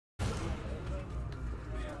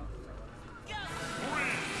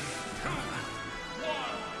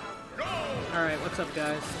What's up,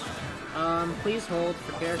 guys? Please hold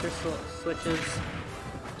for character switches.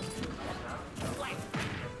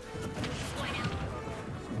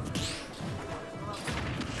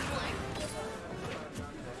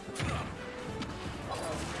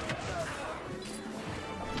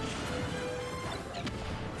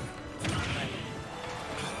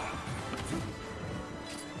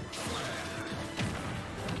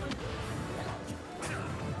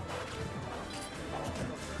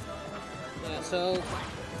 So,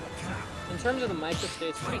 in terms of the micro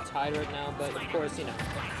state, it's pretty tied right now, but of course, you know,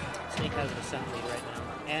 Snake has the center lead right now,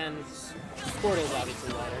 and Squirtle is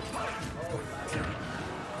obviously lighter.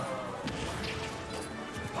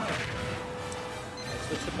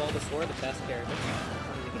 Switch to Bulbasaur, the best character.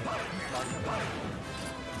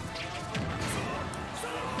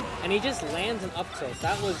 And he just lands an up tilt.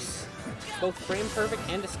 That was both frame perfect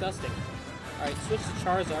and disgusting. Alright, switch to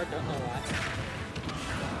Charizard, don't know why.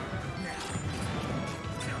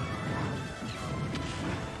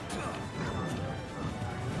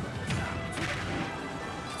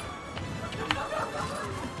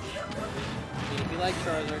 Like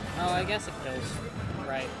Charizard. Oh, I guess it kills.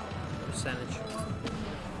 Right. Percentage.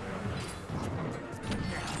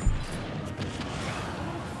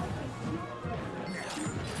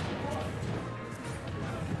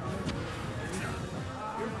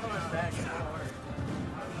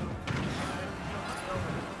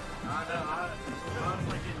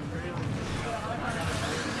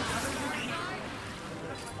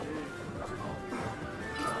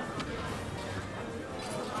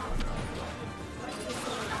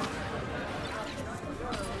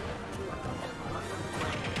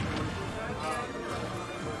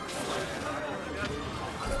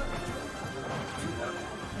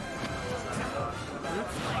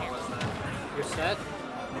 Set.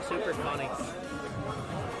 Super funny.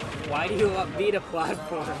 Why do you love beta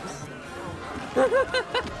platforms? You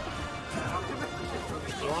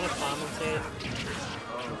want to commentate?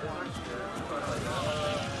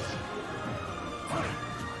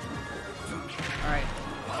 Alright,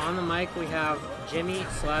 on the mic we have Jimmy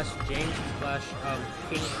slash James slash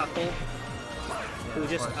King Couple, who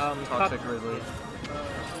just toxic Ridley.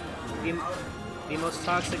 The most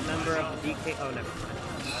toxic member of the DK. Oh, never mind.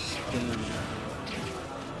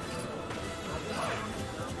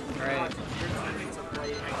 Alright.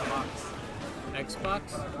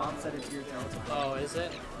 Xbox? Mom said it's your turn. Oh, is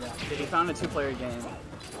it? Yeah. He found a two-player game.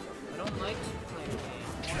 I don't like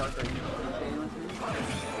two-player games.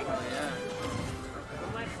 What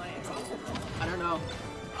am I playing? I don't know.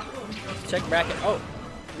 Check bracket. Oh.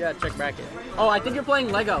 Yeah, check bracket. Oh, I think you're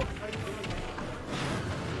playing Lego.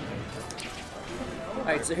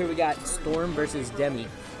 Alright, so here we got Storm versus Demi.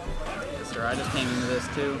 Yes, sir. I just came into this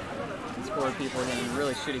too. These poor people getting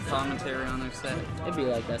really shitty commentary on their set. It'd be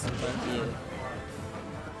like that sometimes. Yeah.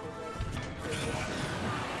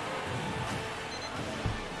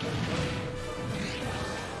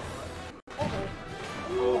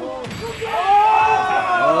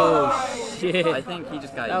 Oh shit! I think he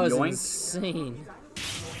just got that was yoinked. Insane.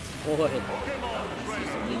 Boy.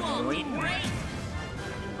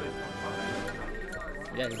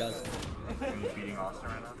 Yeah, he does. Is he beating Austin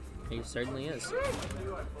right now? He certainly is.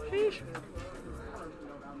 Sheesh.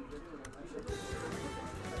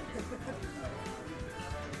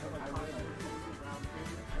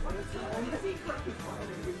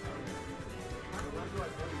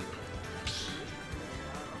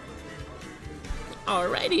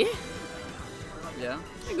 Alrighty. Yeah.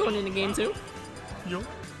 You're going into game 2. Yo.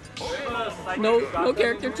 No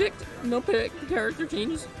character ticked. No character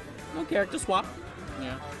changes. No character swap.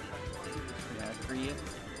 Yeah. Yeah, free it.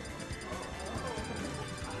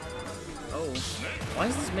 Oh. Why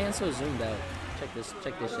is this man so zoomed out? Check this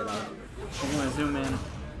shit out. I'm gonna zoom in.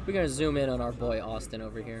 We're gonna zoom in on our boy Austin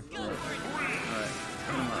over here. Alright.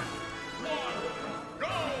 Put him up.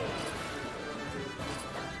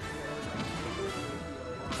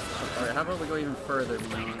 Alright, how about we go even further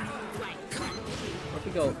beyond? What if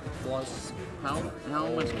we go plus? How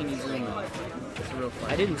much can you zoom in? It's a real question.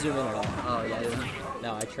 I didn't zoom in at all. Oh yeah, I didn't.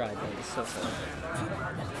 No, I tried, but It's so slow.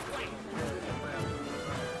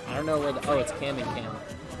 I don't know where the. Oh, it's cam and cam.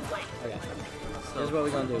 Okay. So, Here's what we're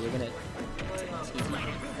gonna do. We're gonna. excuse me.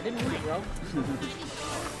 I didn't move, bro.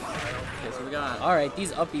 Okay, so we got. Alright,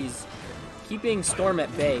 these uppies keeping Storm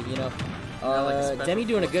at bay, you know. Demi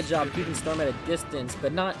doing a good job keeping Storm at a distance,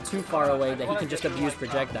 but not too far away that he can just abuse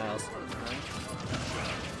projectiles.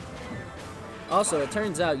 Also, it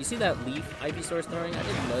turns out, you see that leaf Ivysaur's throwing? I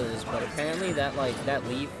didn't know this, but apparently that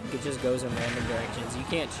leaf, it just goes in random directions. You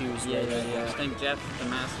can't choose. Yeah. I think Jeff, the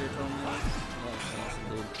master, told me that.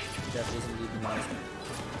 Yeah, dude. Jeff is indeed the master.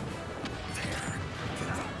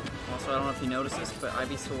 Also, I don't know if you noticed this, but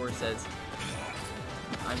Ivysaur says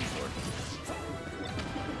Ivysaur.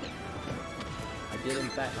 I did in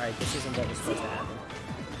fact. Alright, this isn't what was supposed to happen.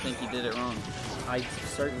 I think you did it wrong. I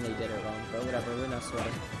certainly did it wrong, but whatever, we're not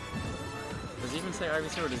sweating. Does he even say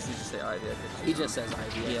Ivysaur or does he just say Ivy? He just says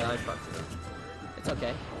Ivy. Yeah, I fucked it up. It's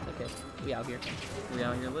okay. It's okay. We out here. We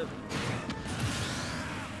out here living.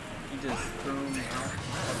 You just threw him out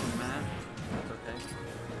of the map. That's okay.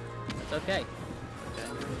 It's okay. Okay.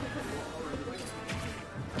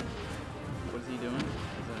 What is he doing?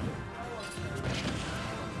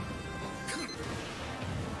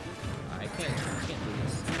 I can't do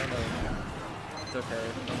this. I don't know. It's okay.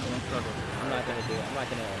 Don't struggle. I'm not gonna do it. I'm not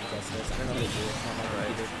gonna adjust this. I don't know how to do it. It's not my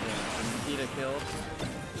computer. Nikita killed.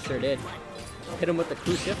 Sure did. Hit him with the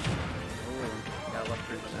cruise ship. Ooh, gotta love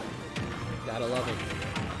cruise ship. Gotta love it.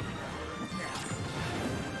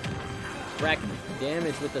 Rack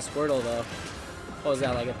damage with the Squirtle though. What was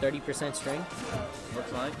that, like a 30% string?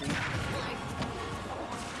 Looks like it.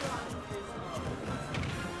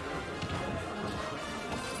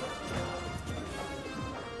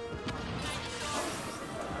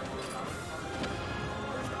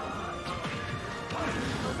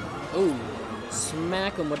 Ooh,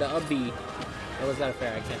 smack him with the up B. Or was that a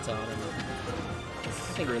fair? I can't tell. I don't know. I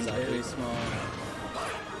think it was up Very B. small.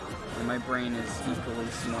 And my brain is equally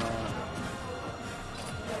small.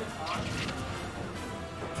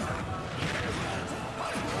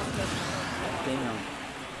 Damn.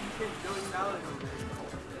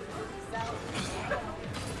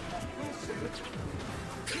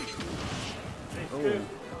 Oh.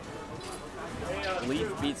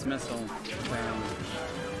 Leaf beats missile. Damn.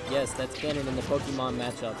 Yes, that's canon in the Pokemon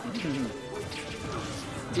matchup.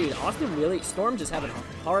 Dude, Austin really... Storm just having a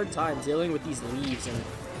hard time dealing with these leaves and,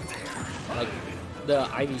 like, the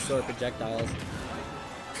Ivysaur projectiles.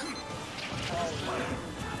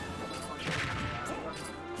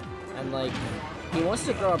 And, like, he wants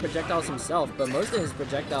to throw out projectiles himself, but most of his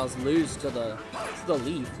projectiles lose to the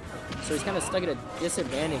leaf. So he's kind of stuck at a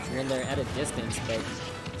disadvantage when they're at a distance, but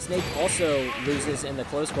Snake also loses in the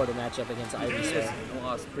close quarter matchup against Ivysaur.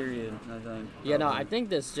 Lost, period, I think. Yeah, no, I think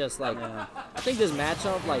this just, like, I think this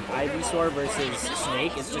matchup, like, Ivysaur versus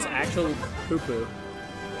Snake is just actual poo-poo.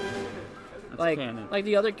 Like, canon. like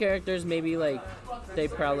the other characters, maybe, like, they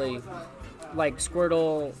probably... Like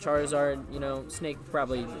Squirtle, Charizard, you know, Snake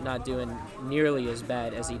probably not doing nearly as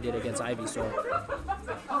bad as he did against Ivysaur.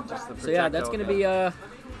 So yeah, that's going to be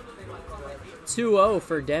 2-0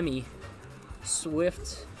 for Demi.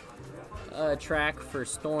 Swift track for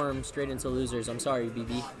Storm straight into losers. I'm sorry,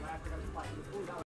 BB.